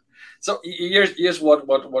 So here's what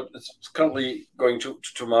is currently going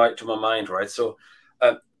to my mind, right? So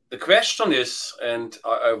the question is, and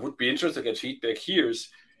I would be interested to get feedback here, is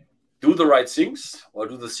do the right things or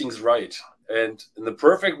do the things right? And in the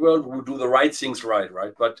perfect world, we do the right things right?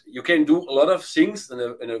 But you can do a lot of things in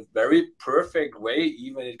a very perfect way,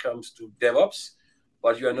 even when it comes to DevOps,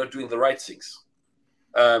 but you are not doing the right things.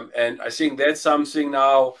 And I think that's something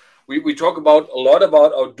now we talk about a lot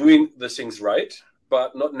about doing the things right,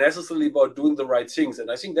 but not necessarily about doing the right things. And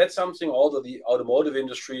I think that's something although the automotive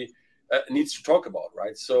industry needs to talk about,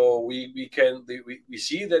 right? So we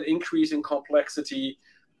see that increase in complexity,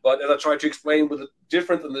 but as I try to explain with the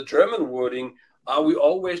difference in the German wording, are we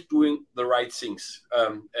always doing the right things?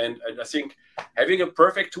 And I think having a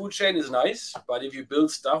perfect tool chain is nice, but if you build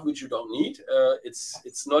stuff which you don't need,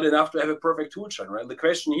 it's not enough to have a perfect tool chain, right? And the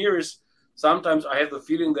question here is, sometimes I have the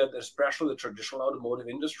feeling that especially the traditional automotive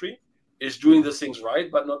industry is doing the things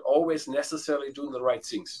right, but not always necessarily doing the right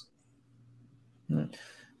things.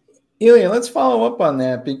 Ilya, let's follow up on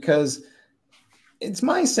that, because it's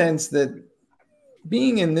my sense that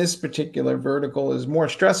being in this particular vertical is more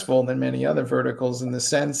stressful than many other verticals, in the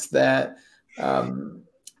sense that,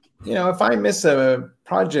 if I miss a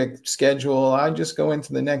project schedule, I just go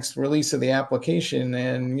into the next release of the application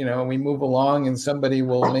and, we move along and somebody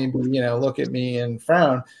will maybe, look at me and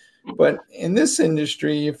frown. But in this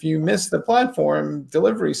industry, if you miss the platform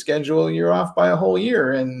delivery schedule, you're off by a whole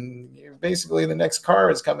year. And basically the next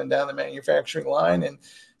car is coming down the manufacturing line, and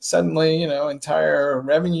suddenly, entire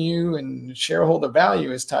revenue and shareholder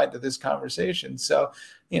value is tied to this conversation. So,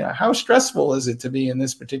 how stressful is it to be in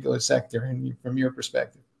this particular sector, and from your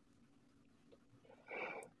perspective?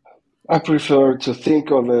 I prefer to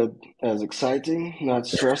think of it as exciting, not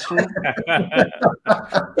stressful.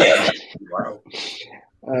 Wow.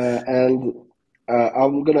 And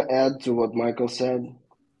I'm going to add to what Michael said.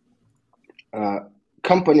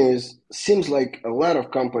 Companies, seems like a lot of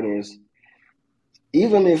companies,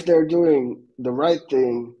 even if they're doing the right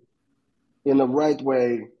thing in the right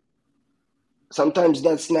way, sometimes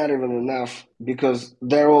that's not even enough, because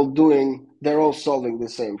they're all solving the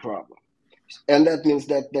same problem. And that means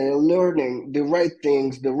that they're learning the right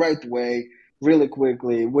things the right way really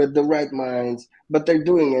quickly with the right minds, but they're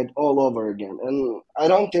doing it all over again. And I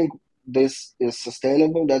don't think this is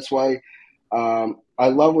sustainable. That's why I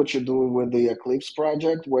love what you're doing with the Eclipse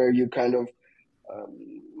project, where you kind of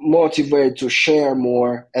motivate to share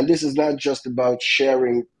more. And this is not just about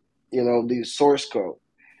sharing, the source code.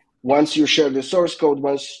 Once you share the source code,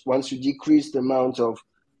 once you decrease the amount of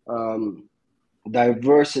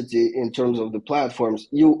diversity in terms of the platforms,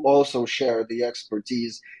 you also share the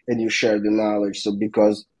expertise and you share the knowledge. So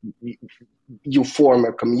because you form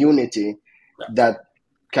a community that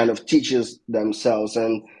kind of teaches themselves,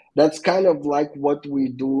 and that's kind of like what we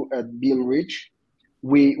do at BeamReach.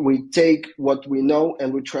 We take what we know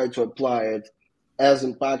and we try to apply it as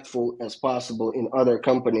impactful as possible in other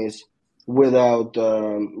companies without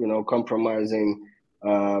compromising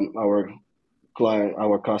our client,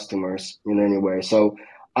 our customers in any way. So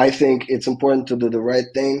I think it's important to do the right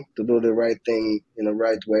thing in the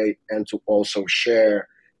right way, and to also share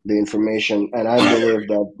the information. And I believe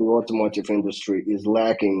that the automotive industry is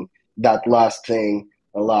lacking that last thing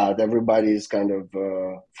a lot. Everybody is kind of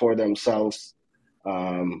for themselves.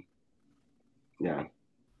 Yeah.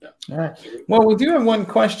 All right. Well, we do have one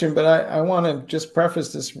question, but I want to just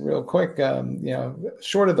preface this real quick.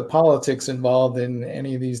 Short of the politics involved in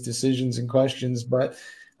any of these decisions and questions, but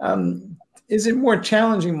is it more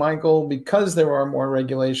challenging, Michael, because there are more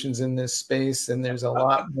regulations in this space and there's a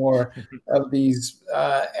lot more of these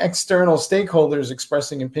external stakeholders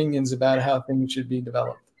expressing opinions about how things should be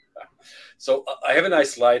developed? So I have a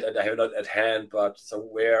nice slide, and I have it not at hand, but so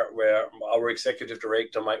where our executive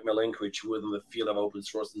director, Mike Milinkovic, who is in the field of open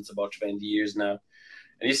source since about 20 years now,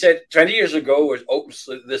 and he said 20 years ago,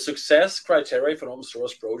 the success criteria for an open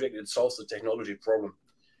source project, it solves the technology problem.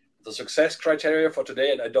 the success criteria for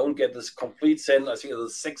today, and I don't get this complete sense. I think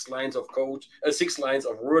there's 6 lines of code, 6 lines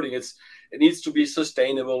of wording. It needs to be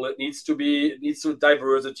sustainable. It needs to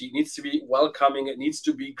diversity. It needs to be welcoming. It needs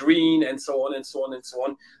to be green, and so on and so on and so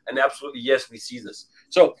on. And absolutely, yes, we see this.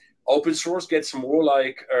 So open source gets more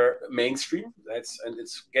like mainstream. And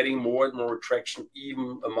it's getting more and more traction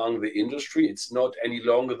even among the industry. It's not any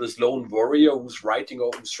longer this lone warrior who's writing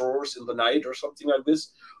open source in the night or something like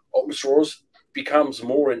this. Open source becomes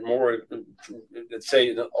more and more, let's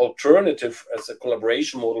say, an alternative as a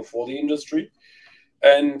collaboration model for the industry.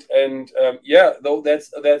 And yeah, though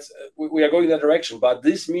we are going in that direction. But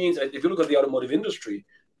this means, if you look at the automotive industry,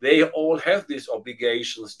 they all have these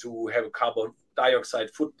obligations to have carbon dioxide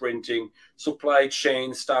footprinting, supply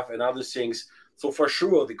chain stuff, and other things. So for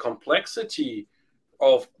sure, the complexity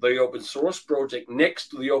of the open source project next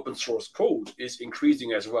to the open source code is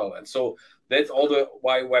increasing as well. And so that's all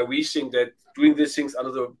why we think that doing these things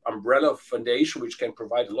under the umbrella of foundation, which can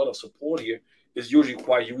provide a lot of support here, is usually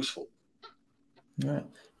quite useful. Right.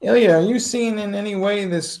 Ilya, are you seeing in any way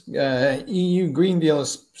this EU Green Deal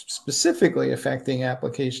is specifically affecting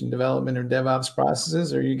application development or DevOps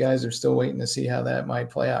processes, or you guys are still waiting to see how that might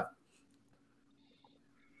play out?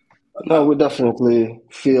 No, we definitely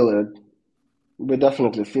feel it. We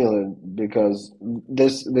definitely feel it because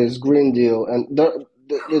this Green Deal, and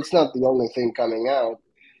it's not the only thing coming out.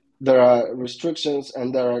 There are restrictions,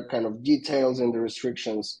 and there are kind of details in the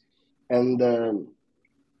restrictions, and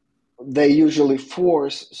they usually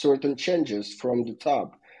force certain changes from the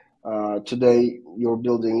top. Today, you're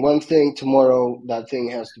building one thing. Tomorrow, that thing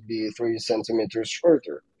has to be 3 centimeters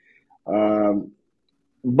shorter.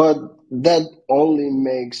 But that only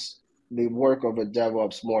makes the work of a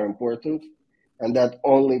DevOps more important, and that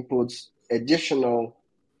only puts additional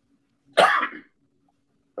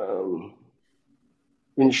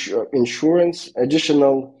insurance,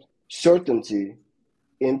 additional certainty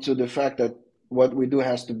into the fact that what we do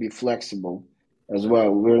has to be flexible as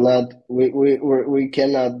well. We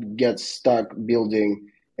cannot get stuck building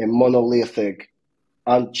a monolithic,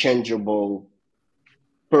 unchangeable,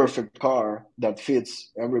 perfect car that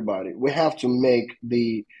fits everybody. We have to make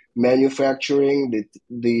the manufacturing,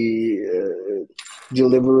 the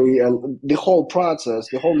delivery, and the whole process,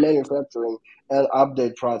 the whole manufacturing and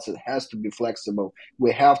update process has to be flexible.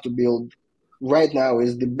 We have to build. Right now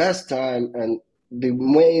is the best time, and the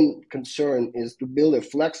main concern is to build a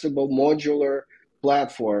flexible modular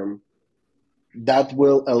platform that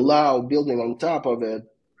will allow building on top of it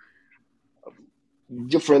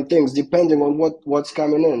different things depending on what's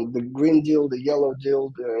coming in. The Green Deal, the Yellow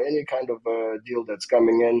Deal, any kind of deal that's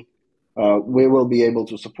coming in, we will be able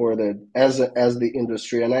to support it as the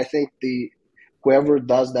industry. And I think whoever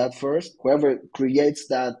does that first, whoever creates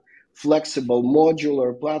that flexible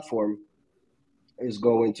modular platform is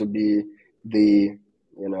going to be the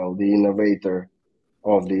innovator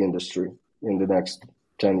of the industry in the next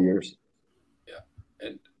 10 years. Yeah.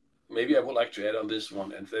 And maybe I would like to add on this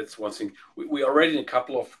one, and that's one thing. We already in a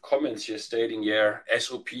couple of comments here stating,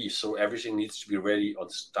 SOP, so everything needs to be ready on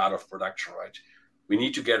start of production, right? We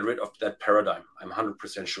need to get rid of that paradigm. I'm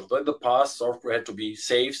 100% sure. But in the past, software had to be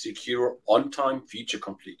safe, secure, on time, feature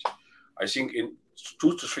complete. I think in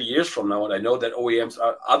 2 to 3 years from now, and I know that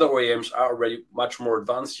other OEMs are already much more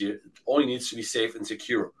advanced here, it only needs to be safe and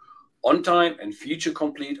secure. On time and feature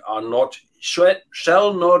complete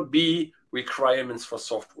shall not be requirements for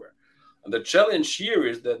software. And the challenge here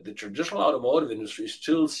is that the traditional automotive industry is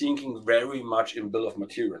still thinking very much in bill of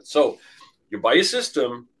materials. So you buy a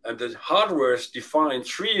system, and the hardware is defined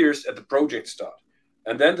 3 years at the project start.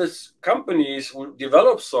 And then the companies who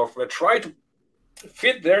develop software try to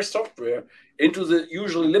fit their software into the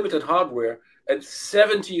usually limited hardware, and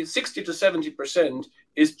 60 to 70%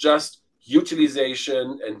 is just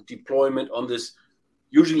utilization and deployment on this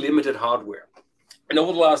usually limited hardware. And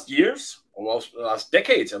over the last years, or the last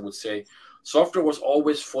decades, I would say, software was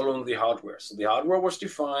always following the hardware. So the hardware was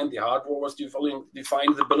defined, the hardware was defining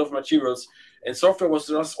the bill of materials, and software was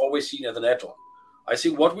just always seen as an add-on. I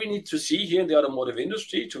think what we need to see here in the automotive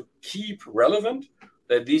industry to keep relevant,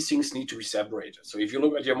 that these things need to be separated. So if you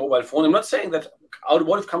look at your mobile phone, I'm not saying that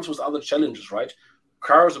automotive comes with other challenges, right?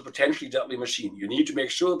 Car is a potentially deadly machine. You need to make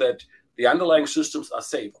sure that the underlying systems are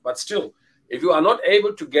safe. But still, if you are not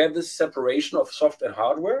able to get this separation of software and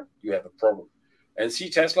hardware, you have a problem. And see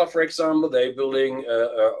Tesla, for example, they're building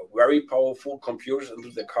very powerful computers into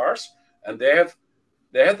their cars, and they have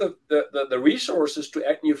the resources to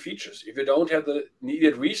add new features. If you don't have the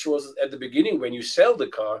needed resources at the beginning when you sell the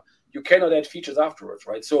car, you cannot add features afterwards,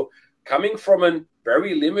 right? So coming from a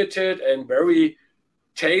very limited and very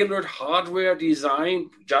tailored hardware design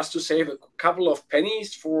just to save a couple of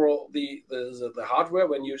pennies for the hardware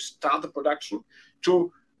when you start the production,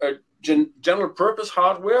 to a general purpose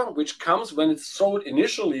hardware, which comes when it's sold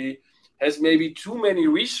initially, has maybe too many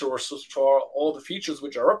resources for all the features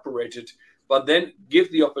which are operated, but then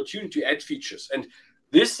give the opportunity to add features. And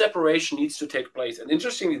this separation needs to take place. And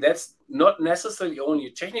interestingly, that's not necessarily only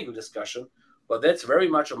a technical discussion, but that's very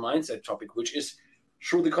much a mindset topic, which is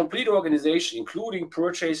through the complete organization, including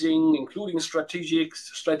purchasing, including strategic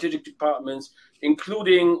departments,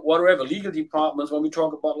 including whatever, legal departments, when we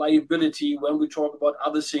talk about liability, when we talk about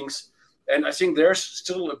other things. And I think there's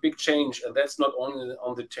still a big change, and that's not only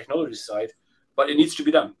on the technology side, but it needs to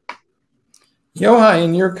be done. Johan,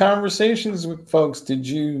 in your conversations with folks, did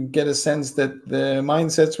you get a sense that the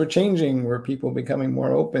mindsets were changing? Were people becoming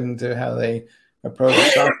more open to how they approach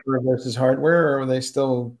software versus hardware, or are they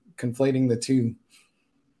still conflating the two?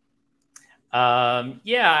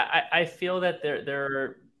 Yeah, I feel that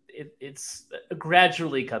it's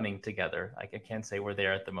gradually coming together. I can't say we're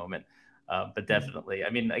there at the moment, but definitely. I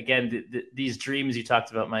mean, again, these dreams you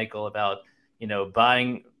talked about, Michael, about, you know,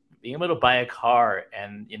 being able to buy a car,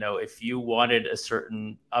 and, you know, if you wanted a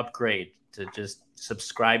certain upgrade, to just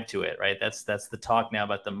subscribe to it, right? That's the talk now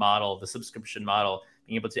about the model, the subscription model,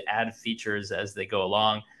 being able to add features as they go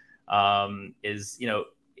along, is, you know,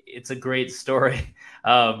 it's a great story.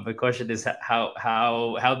 The question is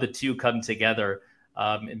how the two come together,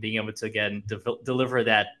 and being able to, again, deliver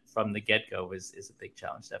that from the get-go is a big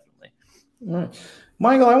challenge, definitely. All right.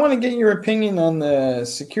 Michael, I want to get your opinion on the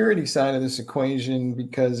security side of this equation,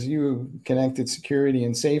 because you connected security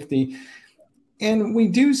and safety. And we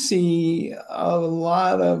do see a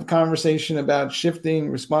lot of conversation about shifting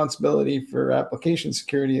responsibility for application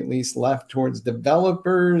security, at least left towards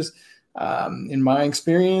developers. In my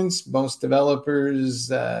experience, most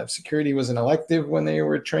developers, security was an elective when they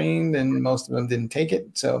were trained, and most of them didn't take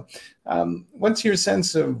it. So what's your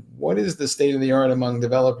sense of what is the state of the art among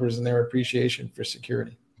developers and their appreciation for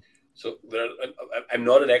security? So I'm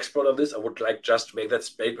not an expert on this. I would like just to make that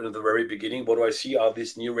statement at the very beginning. What do I see are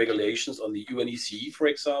these new regulations on the UNECE, for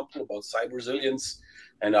example, about cyber resilience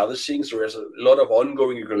and other things. There's a lot of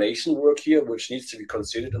ongoing regulation work here, which needs to be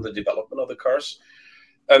considered in the development of the cars.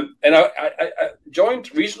 And I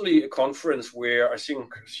joined recently a conference where I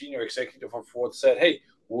think a senior executive from Ford said, hey,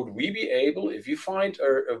 would we be able, if you find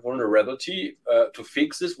a vulnerability, to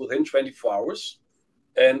fix this within 24 hours?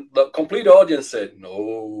 And the complete audience said,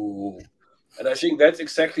 no. And I think that's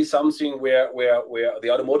exactly something where the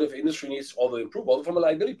automotive industry needs all the improve, also from a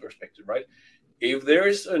liability perspective, right? If there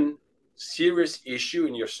is a serious issue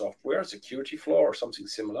in your software, security flaw or something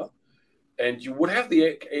similar, and you would have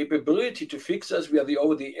the capability to fix this via the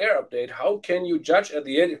over-the-air update, how can you judge at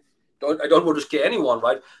the end? I don't want to scare anyone,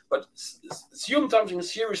 right? But assume something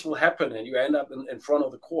serious will happen and you end up in front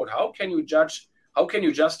of the court. How can you judge? How can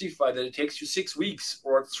you justify that it takes you 6 weeks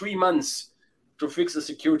or 3 months to fix a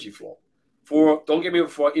security flaw? Don't get me wrong,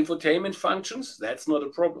 for infotainment functions, that's not a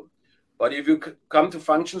problem. But if you come to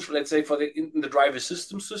functions, let's say in the driver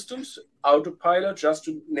systems, autopilot, just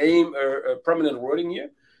to name a prominent wording here,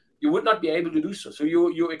 you would not be able to do so. So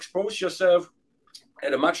you expose yourself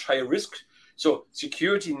at a much higher risk. So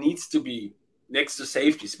security needs to be next to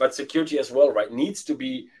safety, but security as well, right? Needs to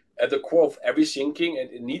be at the core of every thinking,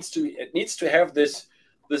 and it needs to have this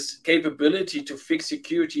capability to fix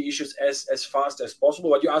security issues as fast as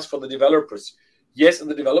possible. But you ask for the developers. Yes, in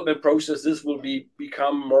the development process, this will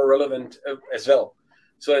become more relevant as well.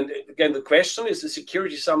 So, and again, the question is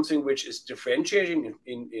security something which is differentiating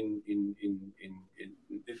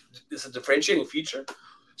is a differentiating feature?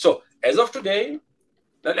 So as of today,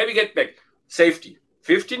 now let me get back. Safety.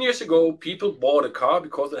 15 years ago, people bought a car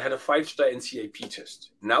because it had a 5-star NCAP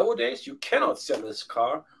test. Nowadays, you cannot sell this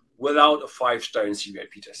car without a 5-star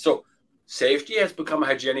NCAP test. So safety has become a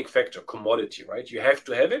hygienic factor, commodity, right? You have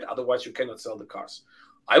to have it, otherwise you cannot sell the cars.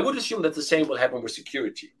 I would assume that the same will happen with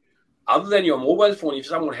security. Other than your mobile phone, if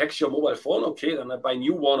someone hacks your mobile phone, okay, then I buy a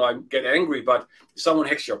new one, or I get angry. But if someone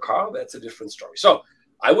hacks your car, that's a different story. So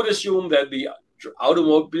I would assume that the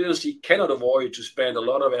automobile industry cannot avoid to spend a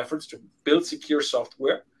lot of efforts to build secure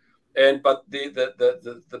software. But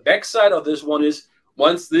the backside of this one is,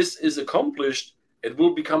 once this is accomplished, it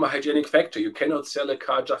will become a hygienic factor. You cannot sell a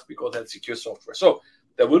car just because that's secure software. So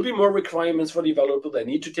there will be more requirements for developers. They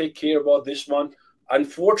need to take care about this one.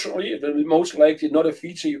 Unfortunately, it will be most likely not a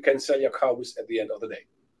feature you can sell your car with at the end of the day.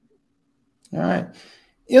 All right.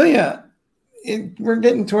 Ilya, we're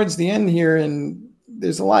getting towards the end here, and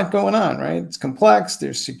there's a lot going on, right? It's complex.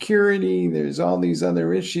 There's security. There's all these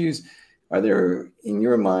other issues. are there, in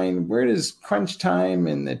your mind, where does crunch time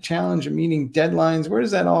and the challenge of meeting deadlines, where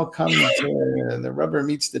does that all come to the rubber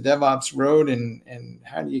meets the DevOps road, and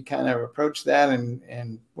how do you kind of approach that,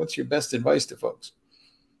 and what's your best advice to folks?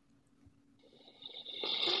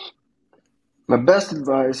 My best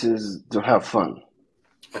advice is to have fun.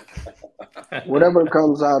 Whatever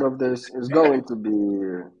comes out of this is going to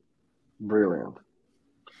be brilliant.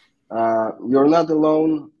 You're not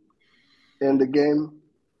alone in the game.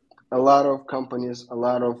 A lot of companies, a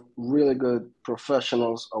lot of really good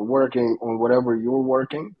professionals are working on whatever you're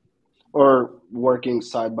working, or working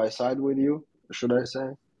side by side with you, should I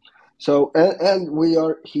say. So, and we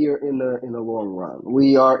are here in the long run.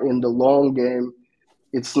 We are in the long game.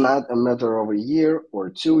 It's not a matter of a year or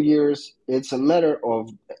 2 years. It's a matter of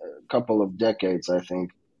a couple of decades, I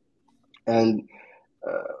think. And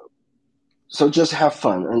so just have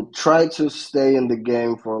fun and try to stay in the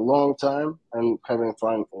game for a long time, and having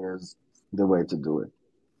fun is the way to do it.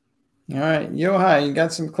 All right, Yohai, you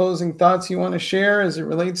got some closing thoughts you want to share as it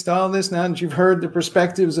relates to all this now that you've heard the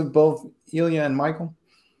perspectives of both Ilya and Michael?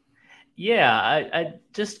 Yeah, I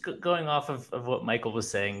just going off of what Michael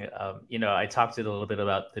was saying, I talked a little bit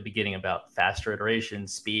about the beginning about faster iteration,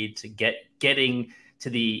 speed to getting to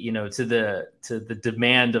the, to the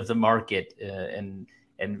demand of the market, and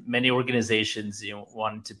many organizations,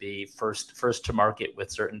 want to be first to market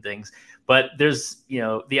with certain things. But there's,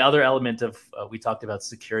 the other element of, we talked about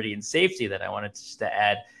security and safety that I wanted to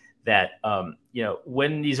add, that,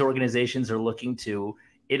 when these organizations are looking to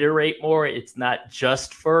iterate more, it's not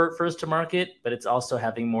just for first to market, but it's also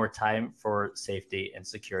having more time for safety and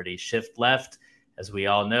security. Shift left, as we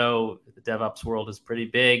all know, the DevOps world is pretty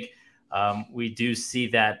big. We do see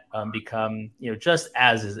that become, just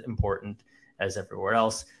as important as everywhere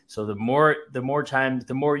else. So the more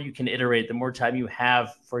you can iterate, the more time you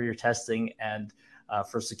have for your testing and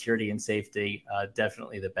for security and safety,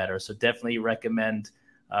 definitely the better. So definitely recommend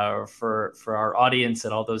for our audience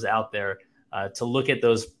and all those out there to look at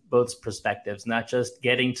both perspectives, not just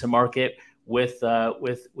getting to market with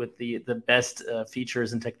the best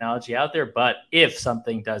features and technology out there, but if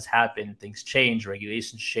something does happen, things change,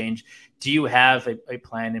 regulations change, do you have a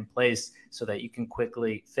plan in place so that you can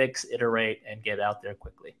quickly fix, iterate, and get out there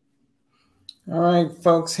quickly? All right,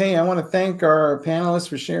 folks. Hey, I want to thank our panelists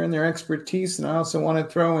for sharing their expertise, and I also want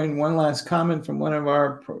to throw in one last comment from one of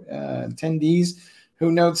our attendees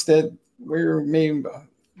who notes that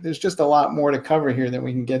there's just a lot more to cover here that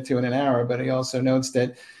we can get to in an hour, but he also notes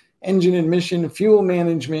that engine emission, fuel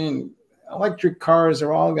management, electric cars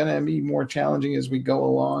are all going to be more challenging as we go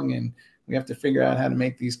along, and we have to figure out how to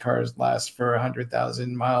make these cars last for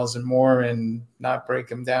 100,000 miles and more and not break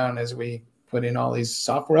them down as we put in all these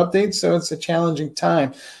software updates. So it's a challenging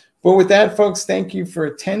time. But with that, folks, thank you for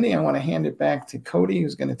attending. I want to hand it back to Cody,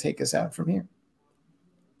 who's going to take us out from here.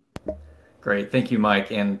 Great. Thank you,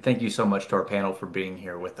 Mike. And thank you so much to our panel for being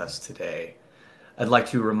here with us today. I'd like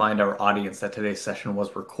to remind our audience that today's session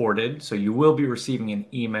was recorded, so you will be receiving an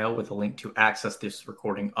email with a link to access this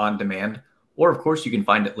recording on demand. Or, of course, you can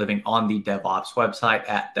find it living on the DevOps website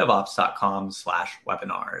at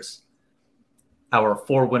devops.com/webinars. Our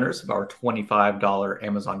 4 winners of our $25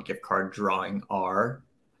 Amazon gift card drawing are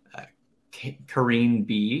Karine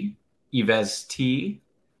B., Yves T.,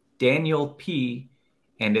 Daniel P.,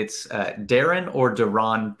 and it's Darren or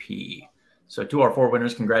Duran P. So to our 4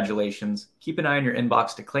 winners, congratulations. Keep an eye on your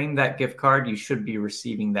inbox to claim that gift card. You should be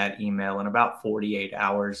receiving that email in about 48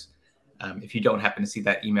 hours. If you don't happen to see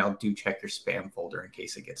that email, do check your spam folder in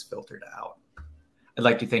case it gets filtered out. I'd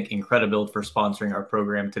like to thank Incredibuild for sponsoring our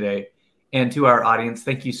program today. And to our audience,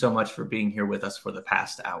 thank you so much for being here with us for the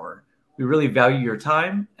past hour. We really value your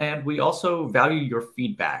time, and we also value your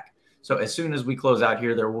feedback. So as soon as we close out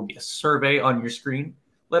here, there will be a survey on your screen.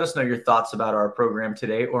 Let us know your thoughts about our program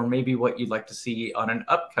today, or maybe what you'd like to see on an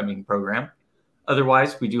upcoming program.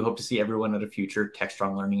 Otherwise, we do hope to see everyone at a future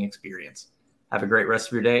Techstrong learning experience. Have a great rest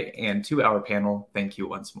of your day, and to our panel, thank you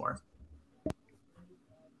once more.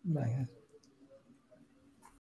 Bye.